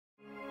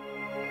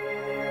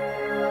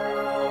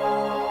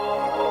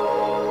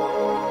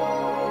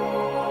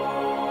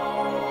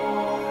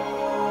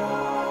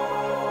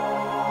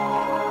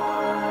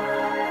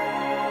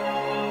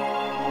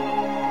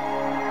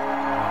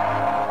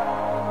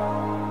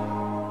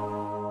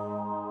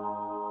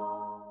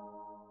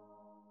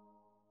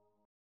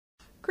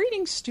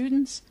Greetings,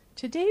 students!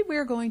 Today we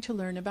are going to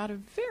learn about a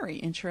very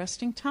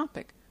interesting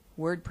topic,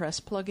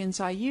 WordPress plugins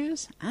I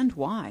use and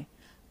why.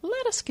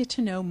 Let us get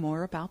to know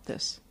more about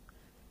this.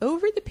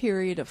 Over the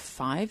period of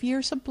 5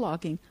 years of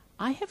blogging,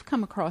 I have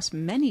come across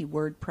many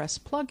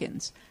WordPress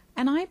plugins,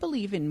 and I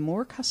believe in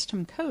more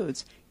custom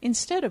codes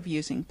instead of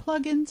using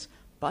plugins,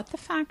 but the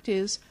fact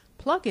is,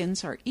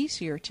 plugins are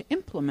easier to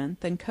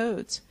implement than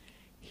codes.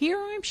 Here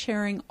I'm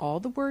sharing all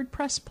the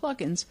WordPress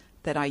plugins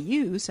that I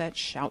use at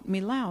Shout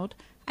Me Loud,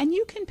 and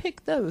you can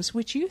pick those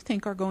which you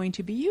think are going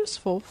to be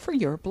useful for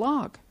your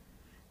blog.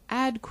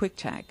 Add Quick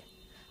Tag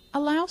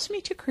allows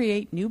me to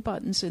create new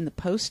buttons in the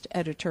post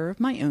editor of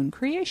my own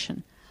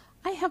creation.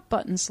 I have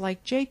buttons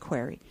like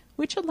jQuery,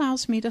 which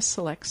allows me to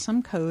select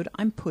some code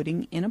I'm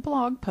putting in a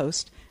blog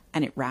post,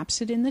 and it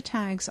wraps it in the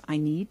tags I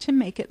need to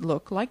make it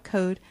look like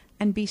code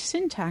and be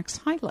syntax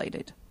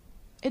highlighted.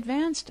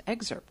 Advanced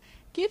Excerpt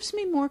gives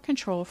me more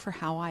control for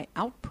how I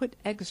output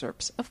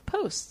excerpts of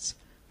posts.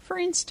 For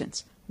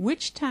instance,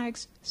 which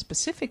tags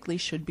specifically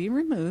should be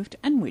removed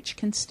and which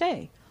can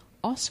stay.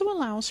 Also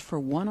allows for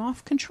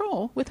one-off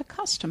control with a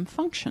custom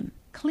function.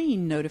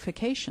 Clean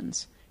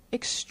Notifications,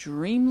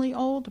 extremely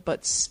old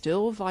but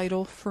still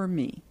vital for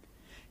me.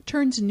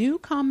 Turns new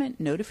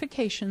comment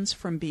notifications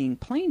from being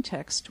plain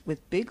text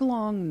with big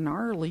long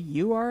gnarly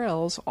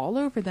URLs all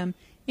over them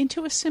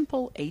into a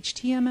simple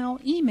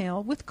HTML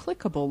email with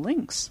clickable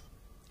links.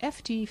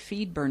 FD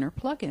Feed Burner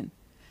plugin.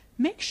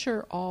 Make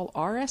sure all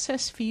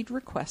RSS feed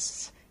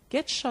requests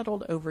get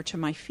shuttled over to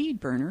my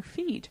FeedBurner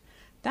feed.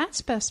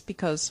 That's best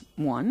because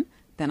 1.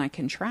 Then I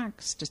can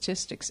track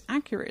statistics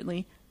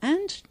accurately,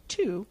 and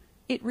 2.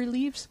 It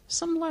relieves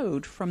some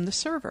load from the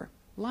server.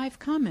 Live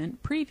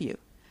Comment Preview.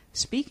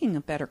 Speaking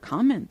of better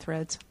comment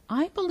threads,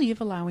 I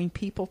believe allowing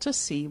people to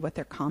see what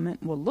their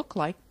comment will look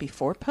like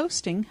before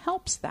posting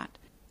helps that,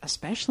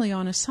 especially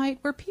on a site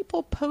where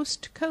people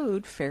post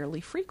code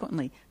fairly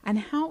frequently, and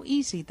how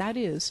easy that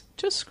is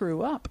to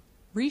screw up.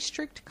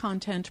 Restrict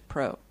Content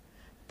Pro,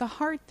 the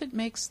heart that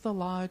makes the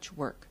lodge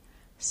work.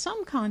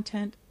 Some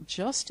content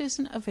just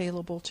isn't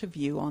available to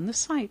view on the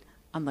site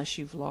unless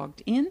you've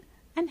logged in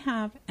and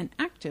have an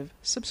active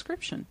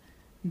subscription.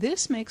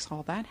 This makes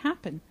all that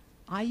happen.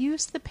 I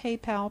use the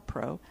PayPal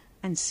Pro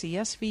and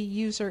CSV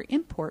User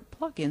Import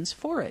plugins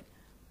for it.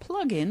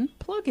 Plugin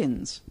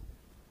plugins.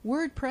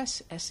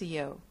 WordPress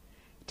SEO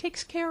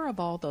takes care of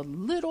all the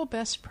little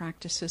best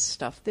practices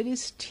stuff that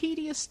is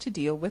tedious to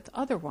deal with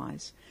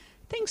otherwise.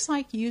 Things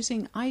like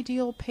using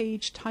ideal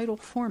page title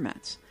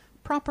formats,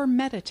 proper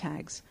meta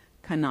tags,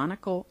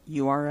 canonical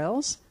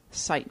URLs,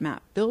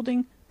 sitemap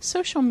building,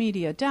 social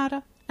media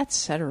data,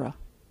 etc.